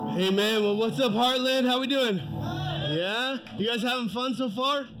Amen. Well, what's up, Hartland? How we doing? Yeah? You guys having fun so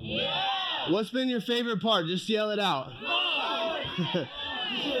far? Yeah. What's been your favorite part? Just yell it out.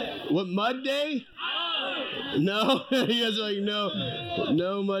 What, mud day? No? You guys are like,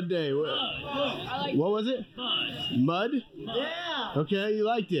 no mud day. What was it? Mud? Yeah. Okay, you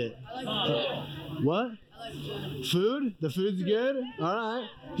liked it. I like food. What? I like food. Food? The food's good? All right.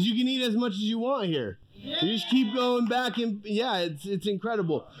 Because you can eat as much as you want here. You just keep going back and, yeah, it's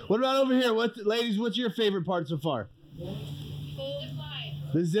incredible. What about over here? Ladies, what's your favorite part so far?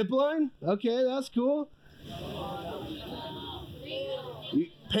 The zip line? Okay, that's cool.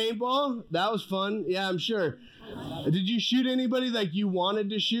 Paintball? That was fun. Yeah, I'm sure. Did you shoot anybody like you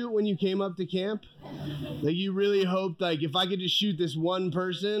wanted to shoot when you came up to camp? Like you really hoped, like, if I could just shoot this one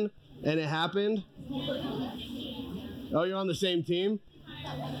person and it happened? Oh, you're on the same team?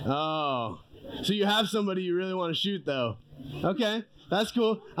 Oh. So you have somebody you really want to shoot, though. Okay, that's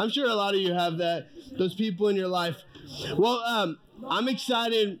cool. I'm sure a lot of you have those people in your life. Well, I'm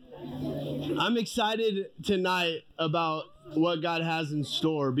excited. I'm excited tonight about what God has in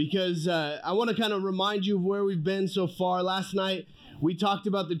store because I want to kind of remind you of where we've been so far. Last night, we talked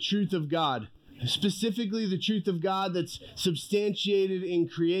about the truth of God. Specifically the truth of God that's substantiated in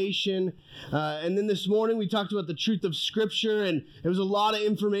creation. And then this morning we talked about the truth of Scripture, and it was a lot of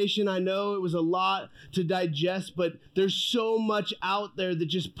information. I know it was a lot to digest, but there's so much out there that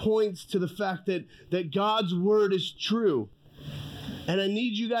just points to the fact that God's word is true. And I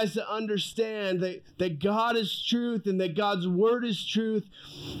need you guys to understand that God is truth and that God's word is truth.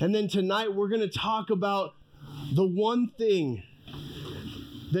 And then tonight we're going to talk about the one thing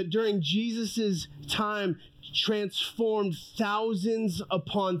that during Jesus' time transformed thousands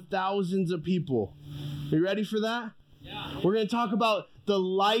upon thousands of people. Are you ready for that? Yeah. We're going to talk about the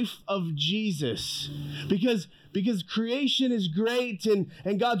life of Jesus. Because creation is great and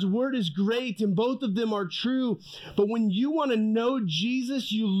God's word is great and both of them are true. But when you want to know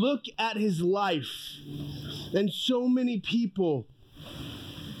Jesus, you look at his life. And so many people,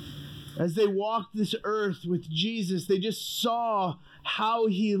 as they walked this earth with Jesus, they just saw how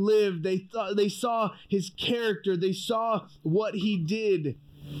he lived. They saw his character. They saw what he did.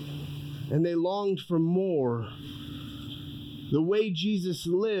 And they longed for more. The way Jesus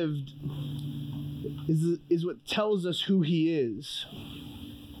lived is what tells us who he is.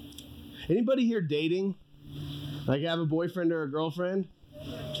 Anybody here dating? Like have a boyfriend or a girlfriend?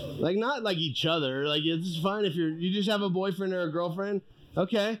 Like not like each other. Like it's fine if you just have a boyfriend or a girlfriend.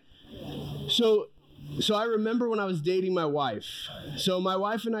 Okay. So I remember when I was dating my wife. So my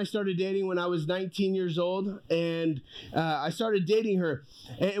wife and I started dating when I was 19 years old, and I started dating her.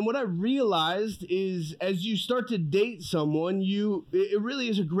 And what I realized is as you start to date someone, it really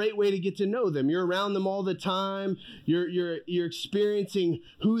is a great way to get to know them. You're around them all the time. You're experiencing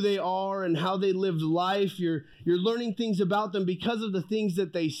who they are and how they lived life. You're learning things about them because of the things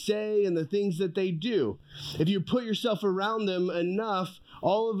that they say and the things that they do. If you put yourself around them enough,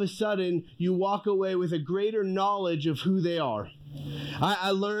 all of a sudden, you walk away with a greater knowledge of who they are.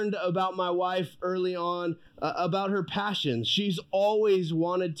 I learned about my wife early on, about her passions. She's always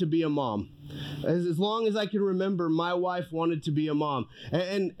wanted to be a mom. As long as I can remember, my wife wanted to be a mom.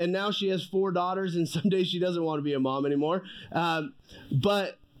 And now she has 4 daughters, and someday she doesn't want to be a mom anymore.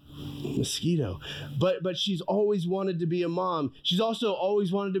 Mosquito. But she's always wanted to be a mom. She's also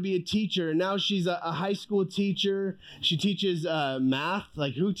always wanted to be a teacher. And now she's a high school teacher. She teaches math.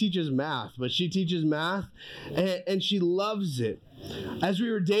 Like who teaches math? But she teaches math and she loves it. As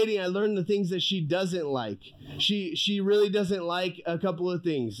we were dating, I learned the things that she doesn't like. She really doesn't like a couple of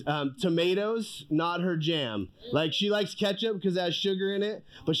things. Tomatoes, not her jam. Like she likes ketchup because it has sugar in it,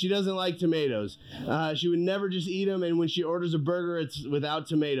 but she doesn't like tomatoes. She would never just eat them, and when she orders a burger, it's without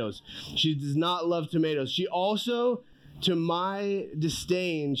tomatoes. She does not love tomatoes. She also, to my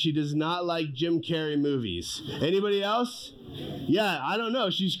disdain, she does not like Jim Carrey movies. Anybody else? Yeah, I don't know.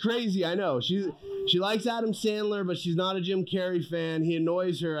 She's crazy, I know. She likes Adam Sandler, but she's not a Jim Carrey fan. He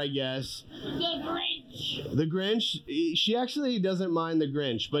annoys her, I guess. The Grinch. The Grinch? She actually doesn't mind the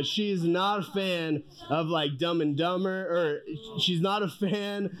Grinch, but she's not a fan of like Dumb and Dumber, or she's not a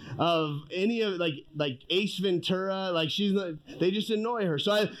fan of any of like Ace Ventura. Like she's not. They just annoy her.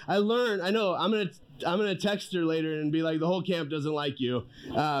 So I learned. I know. I'm gonna text her later and be like, the whole camp doesn't like you.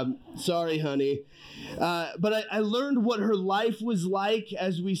 Sorry, honey. But I learned what her life was like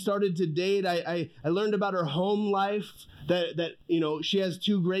as we started to date. I learned about her home life. that she has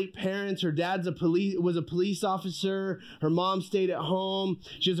two great parents. Her dad's was a police officer. Her mom stayed at home.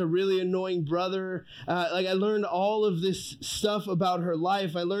 She has a really annoying brother. I learned all of this stuff about her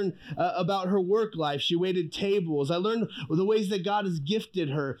life. I learned about her work life. She waited tables. I learned the ways that God has gifted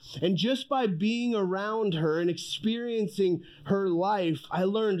her. And just by being around her and experiencing her life, I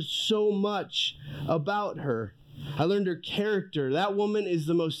learned so much about her. I learned her character. That woman is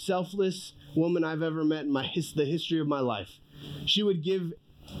the most selfless woman I've ever met in the history of my life. She would give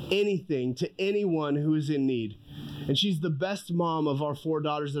anything to anyone who is in need. And she's the best mom of our 4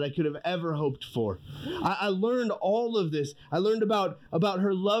 daughters that I could have ever hoped for. I learned all of this. I learned about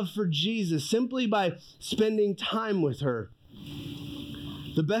her love for Jesus simply by spending time with her.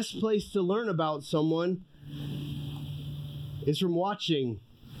 The best place to learn about someone is from watching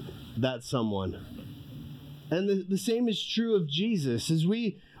that someone. And the same is true of Jesus. As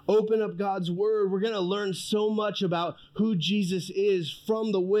we open up God's word, we're going to learn so much about who Jesus is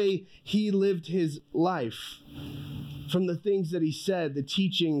from the way he lived his life, from the things that he said, the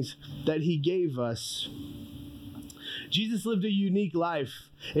teachings that he gave us. Jesus lived a unique life.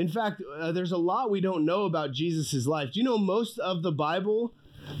 In fact, there's a lot we don't know about Jesus' life. Do you know most of the Bible,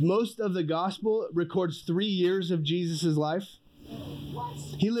 most of the gospel records 3 years of Jesus' life?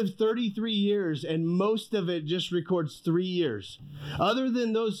 He lived 33 years, and most of it just records 3 years. Other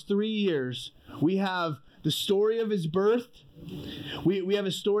than those 3 years, we have the story of his birth. We have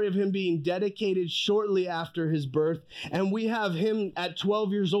a story of him being dedicated shortly after his birth, and we have him at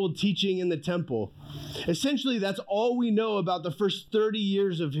 12 years old teaching in the temple. Essentially, that's all we know about the first 30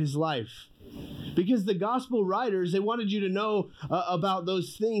 years of his life. Because the gospel writers, they wanted you to know about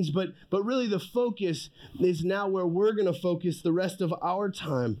those things, but really the focus is now where we're going to focus the rest of our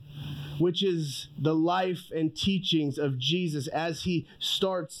time, which is the life and teachings of Jesus as he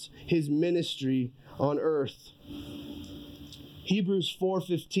starts his ministry on earth. Hebrews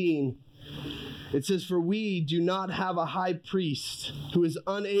 4:15, it says, "For we do not have a high priest who is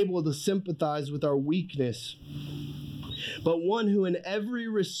unable to sympathize with our weakness, but one who in every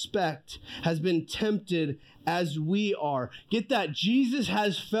respect has been tempted as we are." Get that. Jesus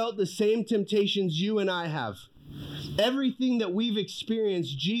has felt the same temptations you and I have. Everything that we've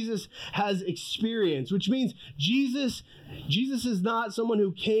experienced, Jesus has experienced, which means Jesus is not someone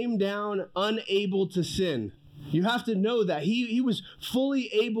who came down unable to sin. You have to know that. He was fully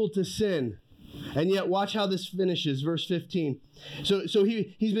able to sin. And yet, watch how this finishes, verse 15. So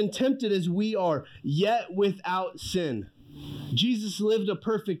he's been tempted as we are, yet without sin. Jesus lived a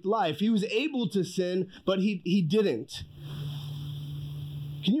perfect life. He was able to sin, but he didn't.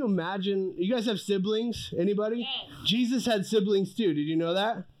 Can you imagine? You guys have siblings? Anybody? Yes. Jesus had siblings too. Did you know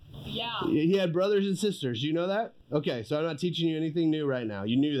that? Yeah. He had brothers and sisters. Do you know that? Okay, so I'm not teaching you anything new right now.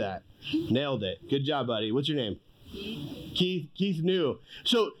 You knew that. Nailed it. Good job, buddy. What's your name? Keith knew.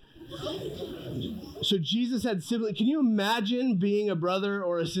 So Jesus had siblings. Can you imagine being a brother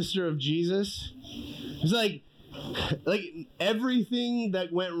or a sister of Jesus? It's like everything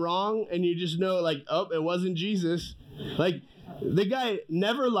that went wrong, and you just know, it wasn't Jesus. The guy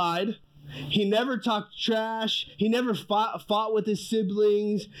never lied. He never talked trash. He never fought with his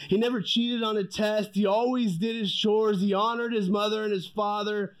siblings. He never cheated on a test. He always did his chores. He honored his mother and his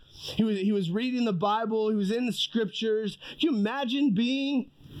father. He was reading the Bible. He was in the scriptures. Can you imagine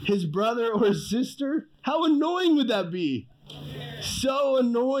being his brother or his sister? How annoying would that be? So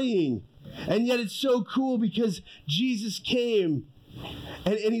annoying. And yet it's so cool because Jesus came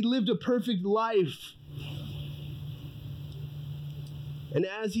and he lived a perfect life. And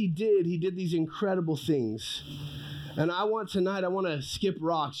as he did these incredible things. And I want to skip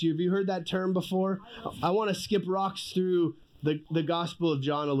rocks. Have you heard that term before? I want to skip rocks through the Gospel of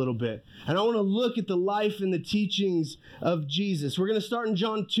John a little bit. And I want to look at the life and the teachings of Jesus. We're going to start in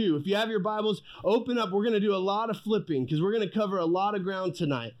John 2. If you have your Bibles, open up. We're going to do a lot of flipping because we're going to cover a lot of ground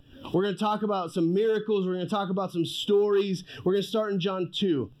tonight. We're going to talk about some miracles. We're going to talk about some stories. We're going to start in John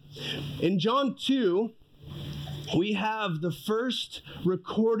 2. In John 2, we have the first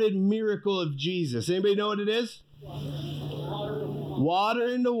recorded miracle of Jesus. Anybody know what it is? Water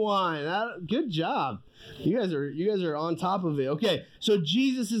into wine. Good job. You guys are on top of it. Okay, so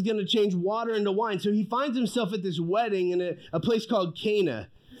Jesus is going to change water into wine. So he finds himself at this wedding in a place called Cana.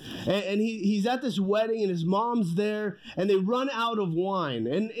 And he's at this wedding, and his mom's there, and they run out of wine.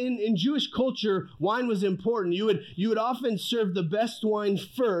 And in Jewish culture, wine was important. You would often serve the best wine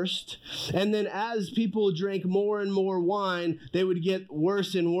first, and then as people drank more and more wine, they would get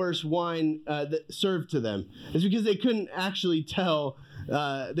worse and worse wine served to them. It's because they couldn't actually tell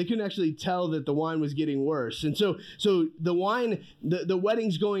they couldn't actually tell that the wine was getting worse. And so the wine, the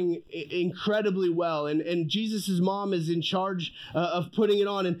wedding's going incredibly well. And Jesus' mom is in charge of putting it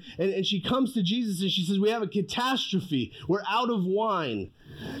on. And she comes to Jesus and she says, we have a catastrophe. We're out of wine.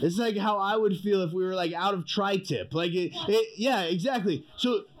 It's like how I would feel if we were like out of tri-tip. Like, yeah, exactly.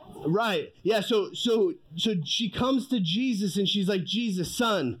 So, right. Yeah. So she comes to Jesus and she's like, Jesus,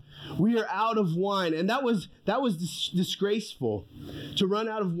 son, we are out of wine. And that was disgraceful. To run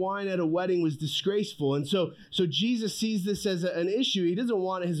out of wine at a wedding was disgraceful. And so Jesus sees this as an issue. He doesn't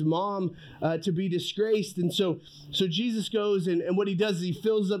want his mom to be disgraced. And so Jesus goes and what he does is he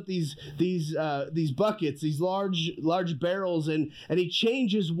fills up these buckets, these large barrels, and he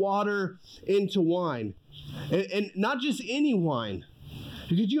changes water into wine. And not just any wine.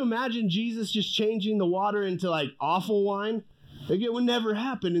 Could you imagine Jesus just changing the water into like awful wine? Like, it would never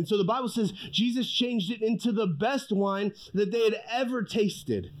happen. And so the Bible says Jesus changed it into the best wine that they had ever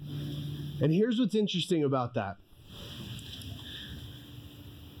tasted. And here's what's interesting about that.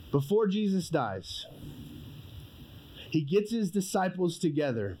 Before Jesus dies, he gets his disciples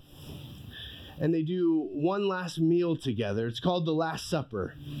together and they do one last meal together. It's called the Last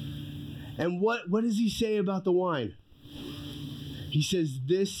Supper. And what does he say about the wine? He says,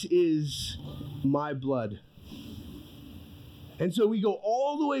 this is my blood. And so we go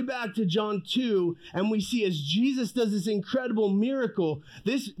all the way back to John 2, and we see as Jesus does this incredible miracle,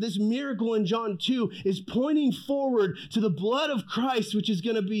 this miracle in John 2 is pointing forward to the blood of Christ, which is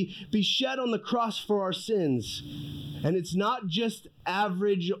going to be shed on the cross for our sins. And it's not just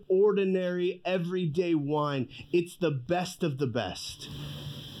average, ordinary, everyday wine. It's the best of the best.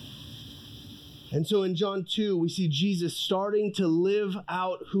 And so in John 2, we see Jesus starting to live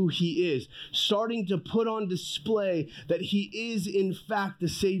out who he is, starting to put on display that he is, in fact, the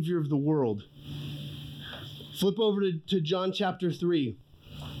Savior of the world. Flip over to John chapter 3.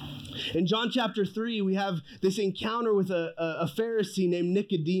 In John chapter 3, we have this encounter with a Pharisee named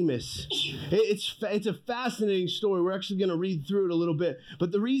Nicodemus. It's a fascinating story. We're actually going to read through it a little bit.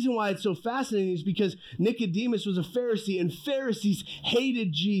 But the reason why it's so fascinating is because Nicodemus was a Pharisee, and Pharisees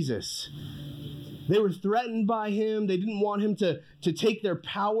hated Jesus. They were threatened by him. They didn't want him to take their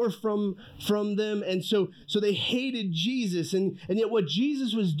power from them. And so they hated Jesus. And yet what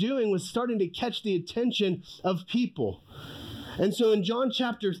Jesus was doing was starting to catch the attention of people. And so in John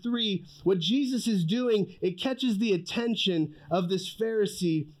chapter 3, what Jesus is doing, it catches the attention of this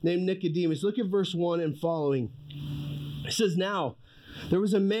Pharisee named Nicodemus. Look at verse 1 and following. It says, now, there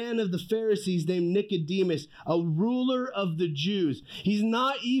was a man of the Pharisees named Nicodemus, a ruler of the Jews. He's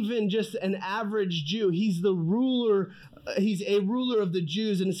not even just an average Jew. He's the ruler. He's a ruler of the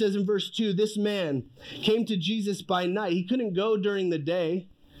Jews. And it says in verse 2, this man came to Jesus by night. He couldn't go during the day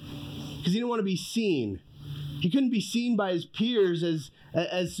because he didn't want to be seen. He couldn't be seen by his peers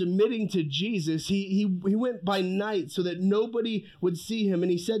as submitting to Jesus. He went by night so that nobody would see him.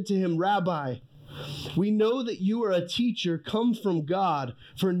 And he said to him, Rabbi, we know that you are a teacher come from God,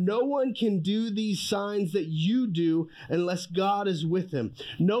 for no one can do these signs that you do unless God is with him.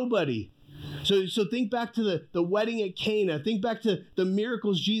 Nobody. So think back to the wedding at Cana. Think back to the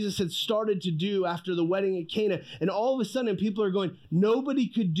miracles Jesus had started to do after the wedding at Cana. And all of a sudden people are going, nobody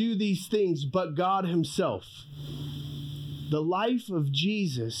could do these things but God himself. The life of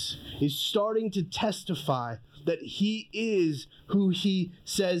Jesus is starting to testify that he is who he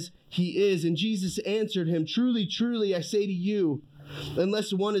says he is. And Jesus answered him, truly, truly, I say to you,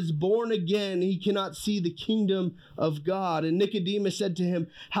 unless one is born again, he cannot see the kingdom of God. And Nicodemus said to him,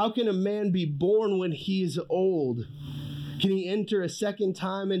 how can a man be born when he is old? Can he enter a second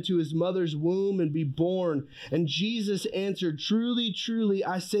time into his mother's womb and be born? And Jesus answered, truly, truly,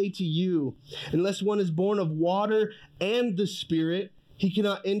 I say to you, unless one is born of water and the Spirit, he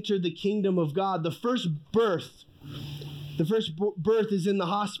cannot enter the kingdom of God. The first birth is in the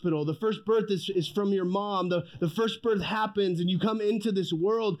hospital. The first birth is from your mom. The first birth happens and you come into this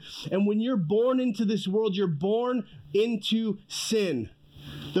world. And when you're born into this world, you're born into sin.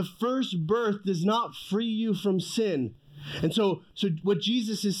 The first birth does not free you from sin. And so what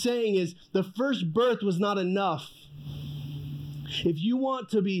Jesus is saying is the first birth was not enough. If you want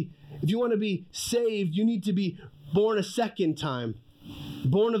to be saved, you need to be born a second time,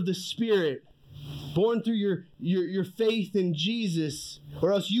 born of the Spirit, born through your faith in Jesus,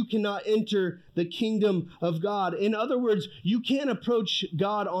 or else you cannot enter the kingdom of God. In other words, you can't approach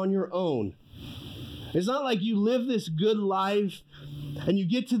God on your own. It's not like you live this good life and you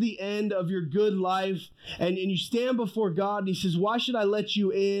get to the end of your good life and you stand before God and he says, why should I let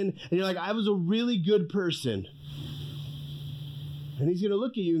you in? And you're like, I was a really good person. And he's going to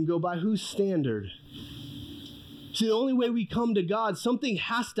look at you and go, by whose standard? See, the only way we come to God, something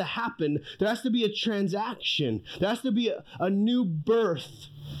has to happen. There has to be a transaction. There has to be a new birth.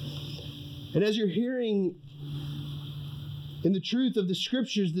 And as you're hearing in the truth of the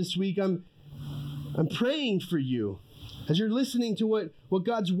scriptures this week, I'm praying for you. As you're listening to what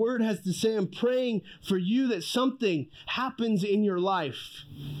God's word has to say, I'm praying for you that something happens in your life,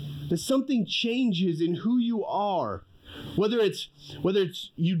 that something changes in who you are. Whether it's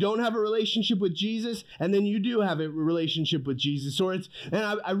you don't have a relationship with Jesus and then you do have a relationship with Jesus, or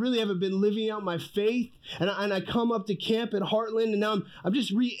I really haven't been living out my faith, and I come up to camp at Hartland and now I'm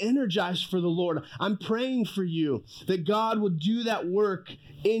just re-energized for the Lord. I'm praying for you that God would do that work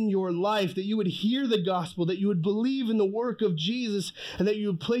in your life, that you would hear the gospel, that you would believe in the work of Jesus, and that you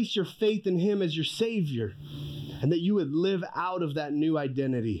would place your faith in him as your Savior, and that you would live out of that new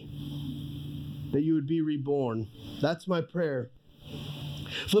identity, that you would be reborn. That's my prayer.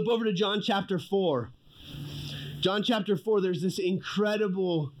 Flip over to John chapter 4. John chapter 4, there's this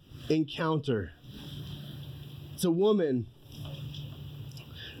incredible encounter. It's a woman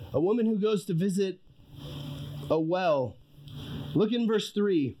who goes to visit a well. Look in verses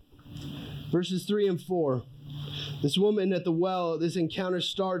 3 and 4. This woman at the well, this encounter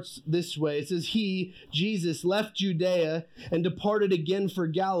starts this way. It says, he, Jesus, left Judea and departed again for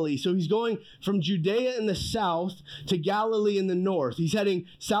Galilee. So he's going from Judea in the south to Galilee in the north. He's heading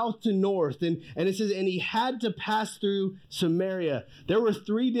south to north. And it says, and he had to pass through Samaria. There were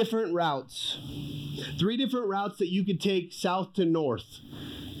three different routes that you could take south to north.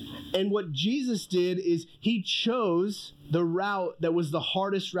 And what Jesus did is he chose the route that was the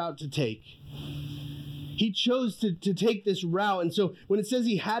hardest route to take. He chose to take this route. And so when it says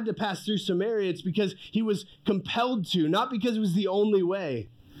he had to pass through Samaria, it's because he was compelled to, not because it was the only way.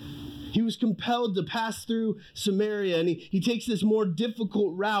 He was compelled to pass through Samaria, and he takes this more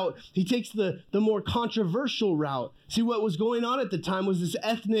difficult route. He takes the more controversial route. See, what was going on at the time was this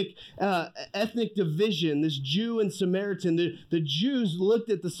ethnic division, this Jew and Samaritan. The Jews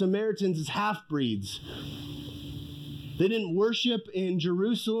looked at the Samaritans as half-breeds. They didn't worship in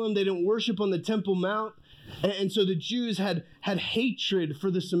Jerusalem. They didn't worship on the Temple Mount. And so the Jews had hatred for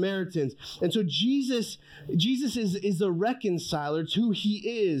the Samaritans. And so Jesus is the reconciler. It's who he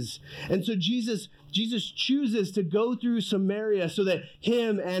is. And so Jesus chooses to go through Samaria so that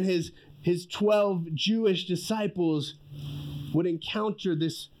him and his 12 Jewish disciples would encounter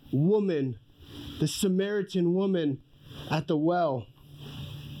this woman, the Samaritan woman at the well.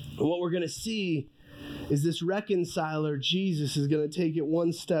 And what we're going to see is this reconciler, Jesus, is going to take it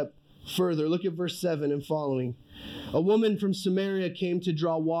one step further. Look at verse 7 and following. A woman from Samaria came to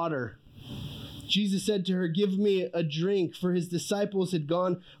draw water. Jesus said to her, give me a drink, for his disciples had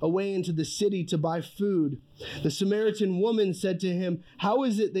gone away into the city to buy food. The Samaritan woman said to him, how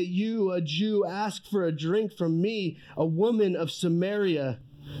is it that you, a Jew, ask for a drink from me, a woman of Samaria?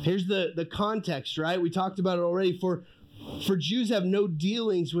 Here's the context, right? We talked about it already. For Jews have no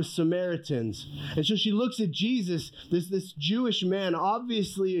dealings with Samaritans. And so she looks at Jesus, this Jewish man,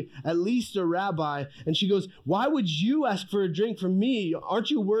 obviously at least a rabbi, and she goes, why would you ask for a drink from me?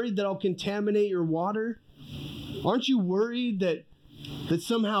 Aren't you worried that I'll contaminate your water? Aren't you worried that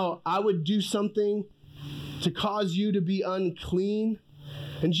somehow I would do something to cause you to be unclean?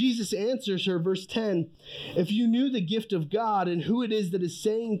 And Jesus answers her, verse 10, if you knew the gift of God and who it is that is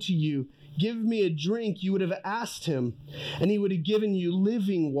saying to you, give me a drink, you would have asked him, and he would have given you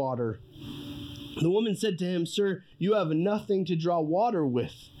living water. The woman said to him, sir, you have nothing to draw water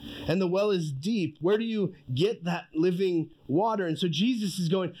with, and the well is deep. Where do you get that living water? And so Jesus is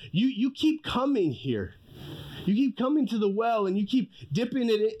going, you keep coming here. You keep coming to the well, and you keep dipping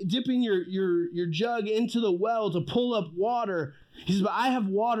your jug into the well to pull up water. He says, but I have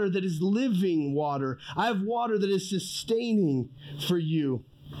water that is living water. I have water that is sustaining for you.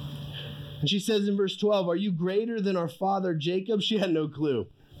 And she says in verse 12, are you greater than our father Jacob? She had no clue.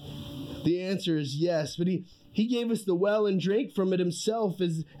 The answer is yes, but he gave us the well and drank from it himself,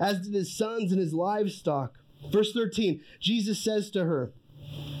 as did his sons and his livestock. Verse 13, Jesus says to her,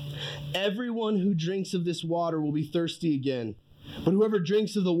 everyone who drinks of this water will be thirsty again, but whoever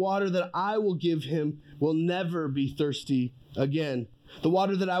drinks of the water that I will give him will never be thirsty again. The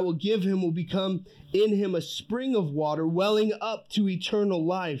water that I will give him will become in him a spring of water welling up to eternal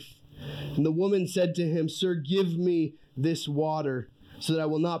life. And the woman said to him, sir, give me this water so that I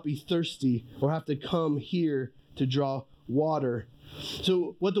will not be thirsty or have to come here to draw water.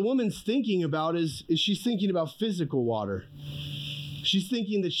 So what the woman's thinking about is she's thinking about physical water. She's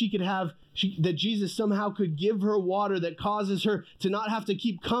thinking that that Jesus somehow could give her water that causes her to not have to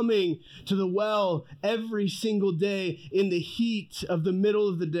keep coming to the well every single day in the heat of the middle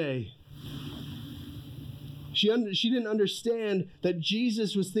of the day. She didn't understand that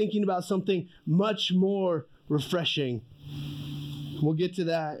Jesus was thinking about something much more refreshing. We'll get to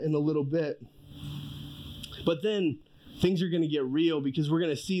that in a little bit. But then things are going to get real, because we're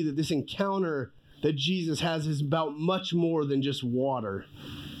going to see that this encounter that Jesus has is about much more than just water.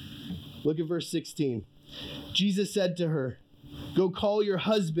 Look at verse 16. Jesus said to her, "Go call your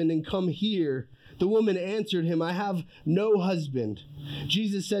husband and come here." The woman answered him, "I have no husband."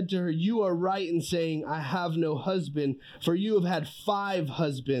 Jesus said to her, "You are right in saying, 'I have no husband,' for you have had 5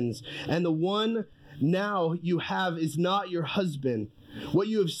 husbands, and the one now you have is not your husband. What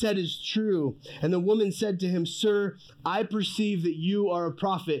you have said is true." And the woman said to him, "Sir, I perceive that you are a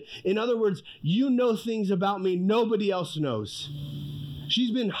prophet." In other words, you know things about me nobody else knows.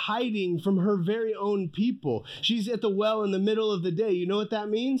 She's been hiding from her very own people. She's at the well in the middle of the day. You know what that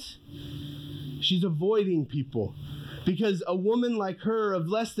means? She's avoiding people, because a woman like her, of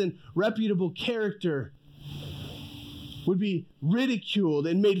less than reputable character, would be ridiculed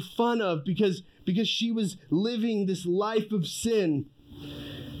and made fun of because she was living this life of sin.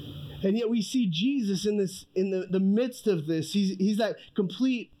 And yet we see Jesus in the midst of this. He's that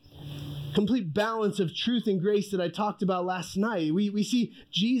complete balance of truth and grace that I talked about last night. We see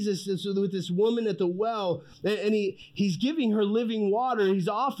Jesus with this woman at the well, and he's giving her living water. He's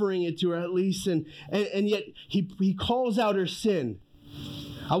offering it to her at least, and yet he calls out her sin.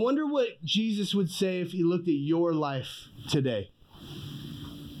 I wonder what Jesus would say if he looked at your life today.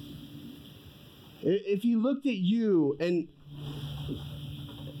 If he looked at you and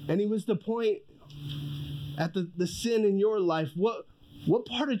he was to point at the sin in your life, what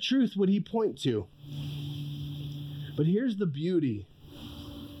part of truth would he point to? But here's the beauty.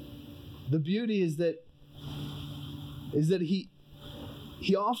 The beauty is that he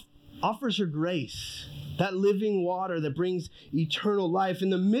offers her grace, that living water that brings eternal life in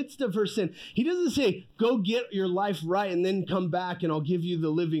the midst of her sin. He doesn't say, "Go get your life right and then come back and I'll give you the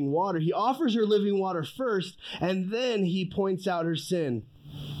living water." He offers her living water first, and then he points out her sin.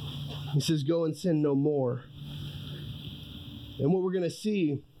 He says, "Go and sin no more." And what we're going to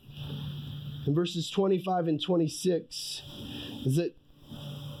see in verses 25 and 26 is that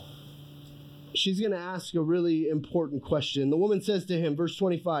she's going to ask a really important question. The woman says to him, verse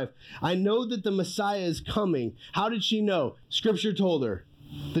 25, "I know that the Messiah is coming." How did she know? Scripture told her.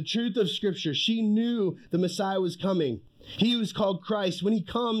 The truth of Scripture. She knew the Messiah was coming. He was called Christ. When he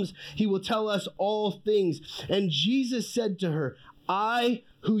comes, he will tell us all things. And Jesus said to her, I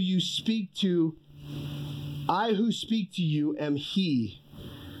who speak to you am he."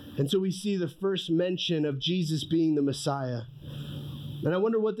 And so we see the first mention of Jesus being the Messiah. And I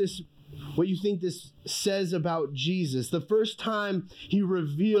wonder what you think this says about Jesus. The first time he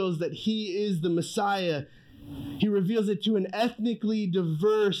reveals that he is the Messiah, he reveals it to an ethnically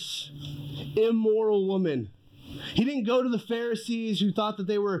diverse, immoral woman. He didn't go to the Pharisees who thought that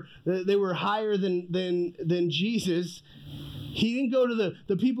they were higher than Jesus. He didn't go to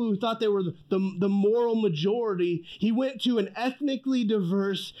the people who thought they were the moral majority. He went to an ethnically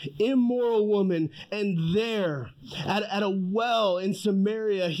diverse, immoral woman, and there, at a well in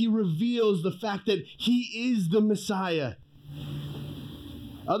Samaria, he reveals the fact that he is the Messiah.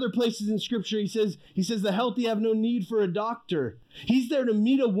 Other places in Scripture, he says the healthy have no need for a doctor. He's there to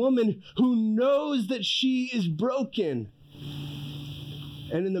meet a woman who knows that she is broken.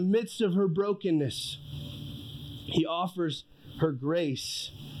 And in the midst of her brokenness, he offers her grace.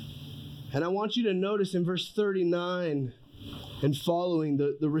 And I want you to notice in verse 39 and following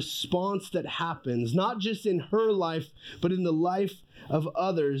the response that happens, not just in her life, but in the life of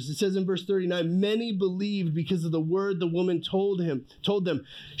others. It says in verse 39, "Many believed because of the word the woman told them."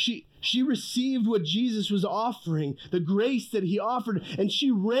 She received what Jesus was offering, the grace that he offered, and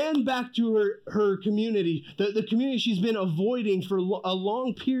she ran back to her community, the community she's been avoiding for a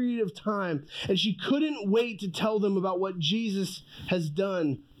long period of time. And she couldn't wait to tell them about what Jesus has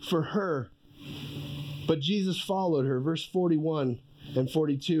done for her. But Jesus followed her. Verse 41 and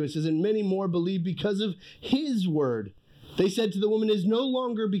 42, it says, "And many more believed because of his word. They said to the woman, 'It is no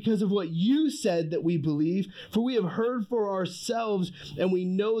longer because of what you said that we believe, for we have heard for ourselves, and we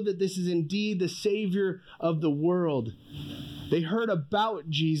know that this is indeed the Savior of the world.'" They heard about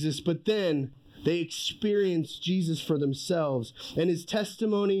Jesus, but then they experienced Jesus for themselves. And his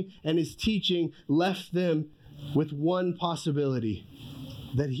testimony and his teaching left them with one possibility,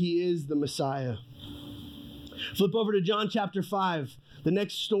 that he is the Messiah. Flip over to John chapter 5. The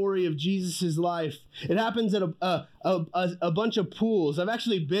next story of Jesus' life. It happens at a bunch of pools. I've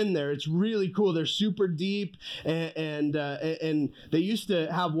actually been there. It's really cool. They're super deep, and they used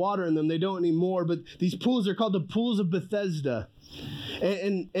to have water in them. They don't anymore. But these pools are called the pools of Bethesda.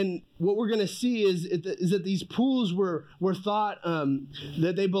 And what we're going to see is that these pools were thought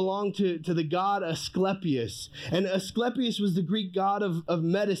that they belonged to the god Asclepius. And Asclepius was the Greek god of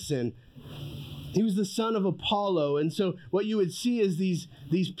medicine. He was the son of Apollo. And so what you would see is these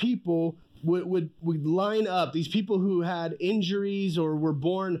people would line up, these people who had injuries or were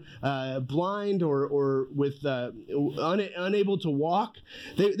born blind or with unable to walk.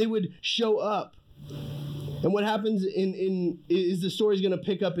 They would show up. And what happens is the story's going to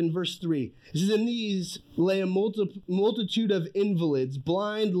pick up in verse 3. It says, "In these lay a multitude of invalids,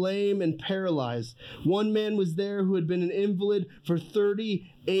 blind, lame, and paralyzed. One man was there who had been an invalid for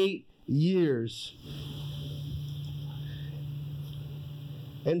 38 years."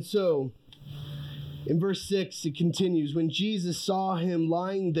 And so, in verse 6, it continues, "When Jesus saw him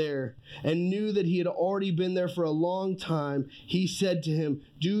lying there and knew that he had already been there for a long time, he said to him,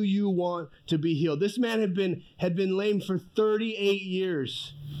 'Do you want to be healed?'" This man had been lame for 38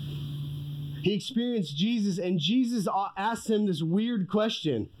 years. He experienced Jesus, and Jesus asked him this weird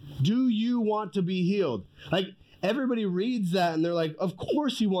question: "Do you want to be healed?" Like, everybody reads that and they're like, of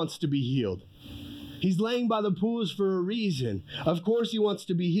course he wants to be healed. He's laying by the pools for a reason. Of course he wants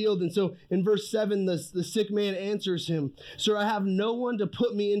to be healed. And so in verse 7, the sick man answers him, "Sir, I have no one to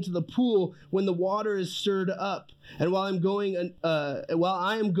put me into the pool when the water is stirred up. And while I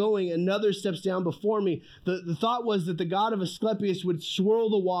am going, another steps down before me." The thought was that the god of Asclepius would swirl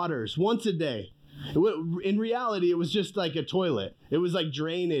the waters once a day. In reality, it was just like a toilet. It was like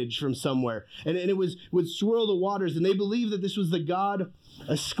drainage from somewhere. And it would swirl the waters. And they believed that this was the god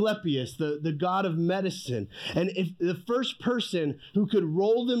Asclepius, the god of medicine. And if the first person who could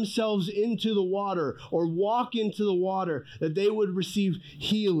roll themselves into the water or walk into the water, that they would receive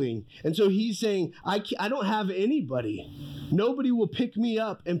healing. And so he's saying, I don't have anybody. Nobody will pick me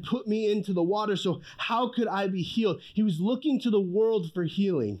up and put me into the water. So how could I be healed? He was looking to the world for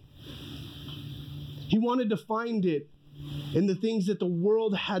healing. He wanted to find it in the things that the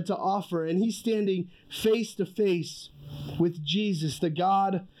world had to offer. And he's standing face to face with Jesus, the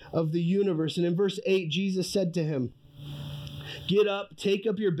God of the universe. And in verse 8, Jesus said to him, "Get up, take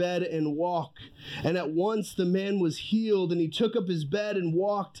up your bed and walk." And at once the man was healed, and he took up his bed and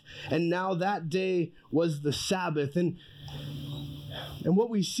walked. And now that day was the Sabbath. And what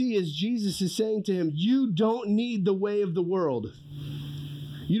we see is Jesus is saying to him, you don't need the way of the world.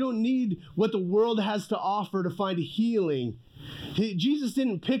 You don't need what the world has to offer to find healing. Jesus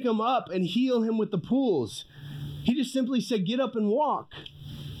didn't pick him up and heal him with the pools. He just simply said, "Get up and walk."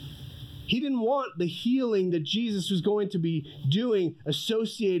 He didn't want the healing that Jesus was going to be doing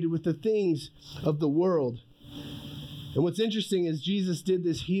associated with the things of the world. And what's interesting is Jesus did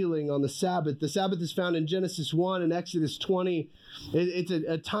this healing on the Sabbath. The Sabbath is found in Genesis 1 and Exodus 20. It's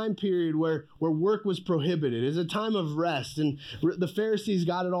a time period where work was prohibited. It's a time of rest. And the Pharisees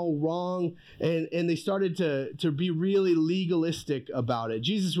got it all wrong, and they started to be really legalistic about it.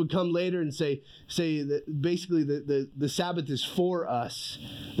 Jesus would come later and say that basically the Sabbath is for us,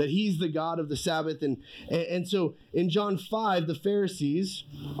 that he's the God of the Sabbath. And so in John 5, the Pharisees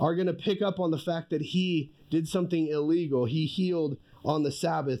are going to pick up on the fact that he did something illegal. He healed on the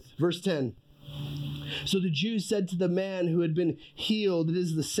Sabbath. Verse 10. "So the Jews said to the man who had been healed, 'It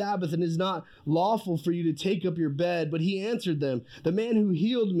is the Sabbath, and it is not lawful for you to take up your bed.' But he answered them, 'The man who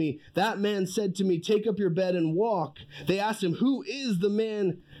healed me, that man said to me, take up your bed and walk.' They asked him, 'Who is the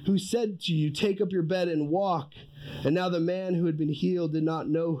man who said to you, take up your bed and walk?' And now the man who had been healed did not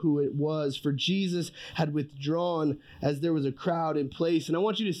know who it was, for Jesus had withdrawn as there was a crowd in place." And I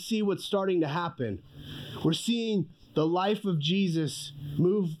want you to see what's starting to happen. We're seeing the life of Jesus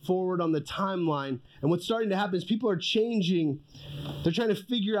move forward on the timeline. And what's starting to happen is people are changing. They're trying to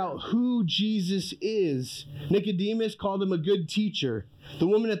figure out who Jesus is. Nicodemus called him a good teacher. The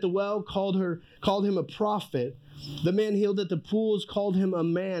woman at the well called him a prophet. The man healed at the pools called him a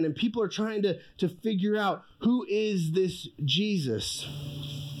man. And people are trying to figure out, who is this Jesus?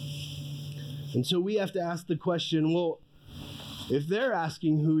 And so we have to ask the question, well, if they're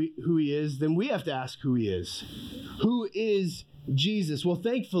asking who he is, then we have to ask who he is. Who is Jesus? Well,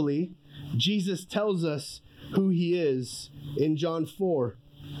 thankfully, Jesus tells us who he is in John 4.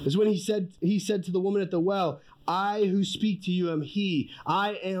 It's when he said to the woman at the well, "I who speak to you am he.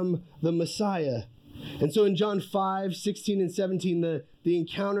 I am the Messiah." And so in John 5, 16 and 17, the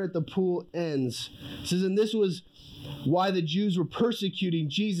encounter at the pool ends. It says, "And this was why the Jews were persecuting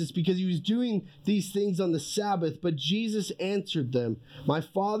Jesus, because he was doing these things on the Sabbath. But Jesus answered them, 'My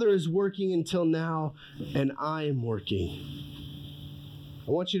Father is working until now, and I am working.'"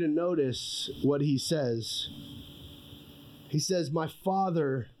 I want you to notice what he says. He says, "My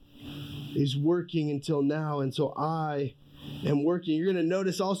Father is working until now, and so I and working. You're going to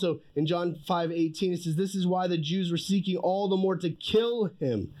notice also in John 5:18, it says, this is why the Jews were seeking all the more to kill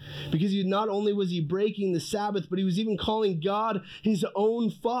him, because not only was he breaking the Sabbath, but he was even calling God his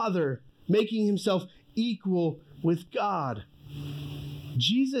own Father, making himself equal with God.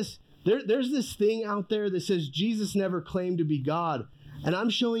 Jesus, there's this thing out there that says Jesus never claimed to be God. And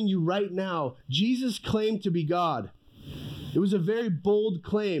I'm showing you right now, Jesus claimed to be God. It was a very bold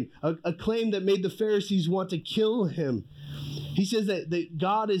claim, a claim that made the Pharisees want to kill him. He says that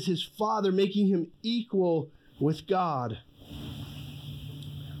God is his Father, making him equal with God.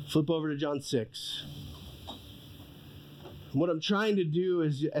 Flip over to John 6. What I'm trying to do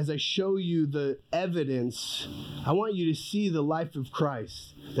is, as I show you the evidence, I want you to see the life of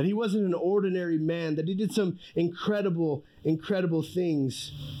Christ. That he wasn't an ordinary man, that he did some incredible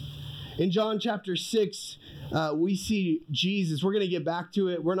things. In John chapter 6, we see Jesus. We're going to get back to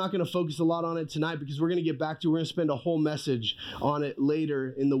it. We're not going to focus a lot on it tonight because we're going to get back to it. We're going to spend a whole message on it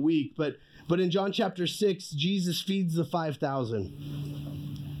later in the week. But in John chapter 6, Jesus feeds the 5,000.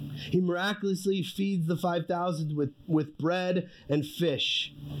 He miraculously feeds the 5,000 with bread and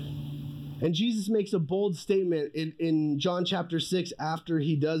fish. And Jesus makes a bold statement in John chapter 6 after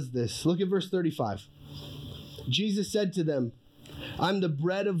he does this. Look at verse 35. Jesus said to them, I'm the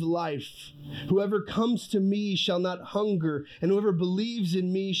bread of life. Whoever comes to me shall not hunger, and whoever believes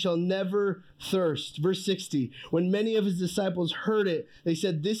in me shall never thirst. Verse 60, when many of his disciples heard it, they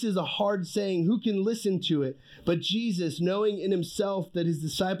said, this is a hard saying. Who can listen to it? But Jesus, knowing in himself that his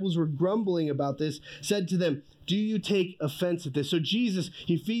disciples were grumbling about this, said to them, do you take offense at this? So Jesus,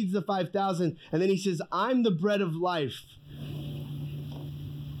 he feeds the 5,000, and then he says, I'm the bread of life.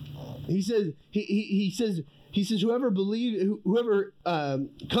 He says, whoever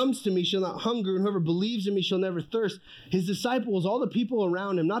comes to me shall not hunger, and whoever believes in me shall never thirst. His disciples, all the people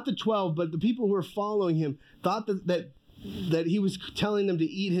around him, not the 12, but the people who were following him, thought that he was telling them to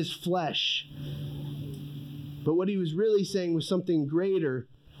eat his flesh. But what he was really saying was something greater.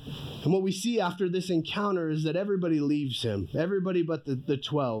 And what we see after this encounter is that everybody leaves him. Everybody but the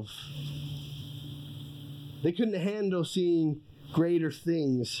 12. They couldn't handle seeing greater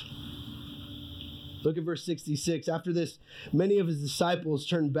things. Look at verse 66. After this, many of his disciples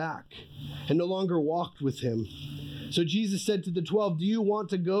turned back and no longer walked with him. So Jesus said to the 12, do you want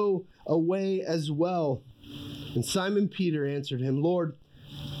to go away as well? And Simon Peter answered him, Lord,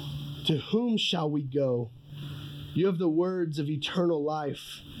 to whom shall we go? You have the words of eternal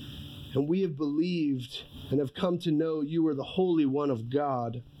life, and we have believed and have come to know you are the Holy One of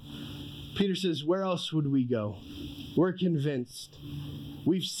God. Peter says, where else would we go? We're convinced.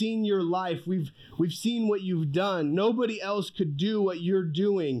 We've seen your life. We've seen what you've done. Nobody else could do what you're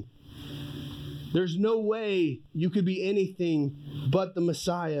doing. There's no way you could be anything but the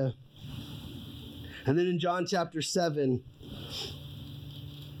Messiah. And then in John chapter 7,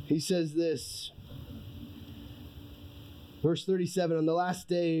 he says this. Verse 37, on the last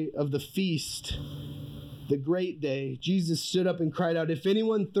day of the feast, the great day, Jesus stood up and cried out, if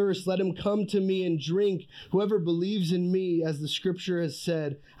anyone thirsts, let him come to me and drink. Whoever believes in me, as the scripture has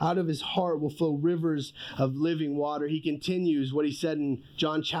said, out of his heart will flow rivers of living water. He continues what he said in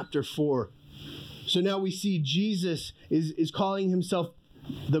John chapter 4. So now we see Jesus is calling himself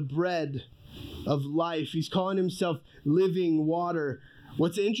the bread of life. He's calling himself living water.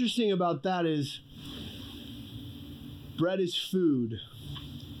 What's interesting about that is bread is food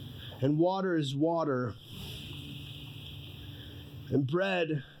and water is water. And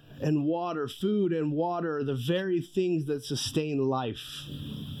bread and water, food and water are the very things that sustain life.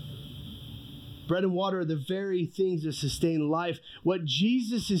 Bread and water are the very things that sustain life. What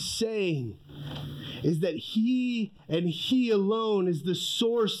Jesus is saying is that he and he alone is the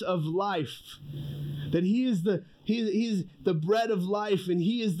source of life. That he is the bread of life and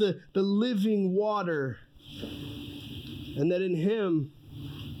he is the living water. And that in him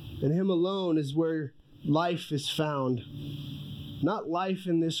alone is where life is found. Not life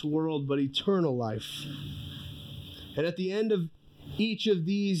in this world, but eternal life. And at the end of each of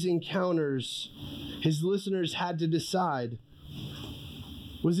these encounters, his listeners had to decide,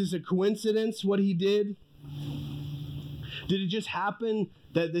 was this a coincidence, what he did? Did it just happen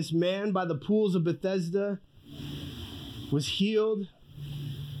that this man by the pools of Bethesda was healed?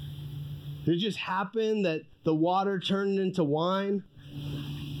 Did it just happen that the water turned into wine?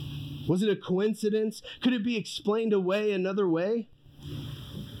 Was it a coincidence? Could it be explained away another way?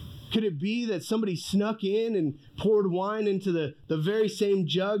 Could it be that somebody snuck in and poured wine into the very same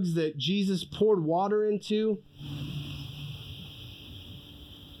jugs that Jesus poured water into?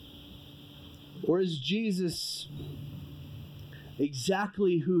 Or is Jesus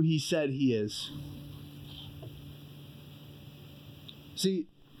exactly who he said he is? See,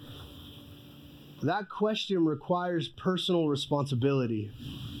 that question requires personal responsibility.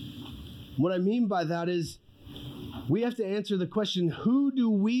 What I mean by that is we have to answer the question, who do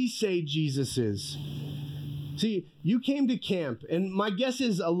we say Jesus is? See, you came to camp, and my guess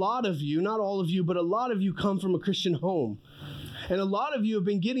is a lot of you, not all of you, but a lot of you come from a Christian home. And a lot of you have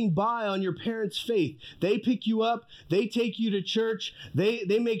been getting by on your parents' faith. They pick you up, they take you to church, they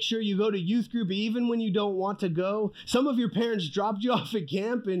make sure you go to youth group even when you don't want to go. Some of your parents dropped you off at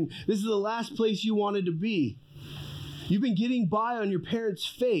camp, and this is the last place you wanted to be. You've been getting by on your parents'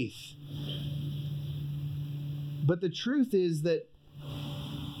 faith. But the truth is that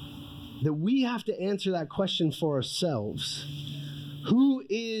we have to answer that question for ourselves. Who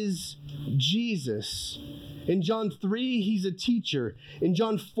is Jesus? In John 3, he's a teacher. In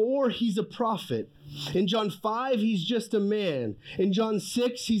John 4, he's a prophet. In John 5, he's just a man. In John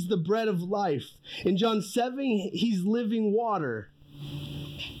 6, he's the bread of life. In John 7, he's living water.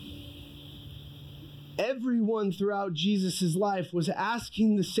 Everyone throughout Jesus' life was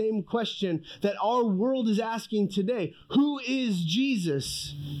asking the same question that our world is asking today. Who is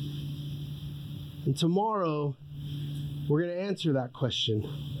Jesus? And tomorrow, we're going to answer that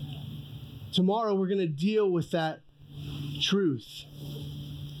question. Tomorrow, we're going to deal with that truth.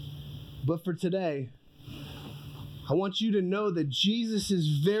 But for today, I want you to know that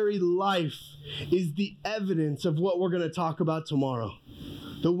Jesus' very life is the evidence of what we're going to talk about tomorrow.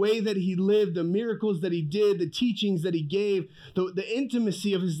 The way that he lived, the miracles that he did, the teachings that he gave, the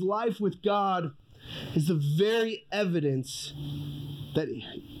intimacy of his life with God is the very evidence that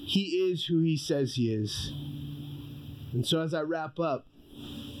he is who he says he is. And so as I wrap up,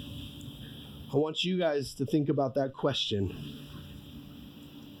 I want you guys to think about that question.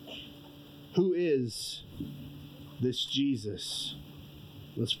 Who is this Jesus?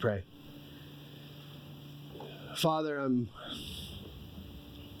 Let's pray. Father, I'm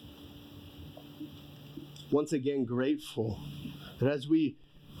once again grateful that as we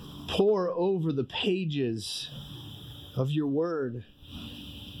pore over the pages of your word,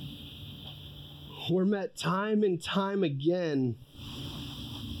 we're met time and time again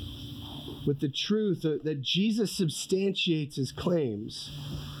with the truth that Jesus substantiates his claims.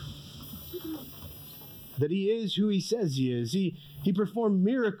 That he is who he says he is. He performed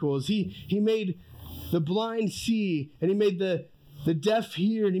miracles. He made the blind see, and he made the deaf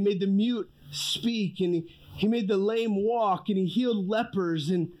hear, and he made the mute speak, and he made the lame walk, and he healed lepers,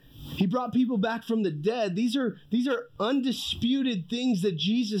 and he brought people back from the dead. These are undisputed things that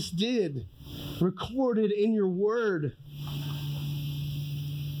Jesus did, recorded in your word.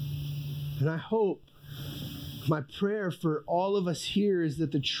 And I hope, my prayer for all of us here is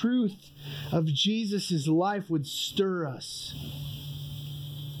that the truth of Jesus' life would stir us,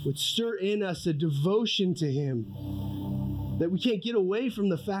 would stir in us a devotion to him, that we can't get away from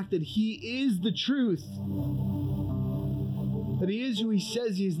the fact that he is the truth, that he is who he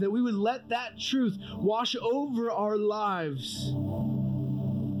says he is, that we would let that truth wash over our lives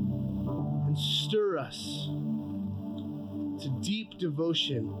and stir us to deep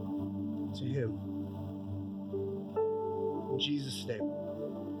devotion to him. In Jesus' name,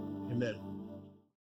 amen.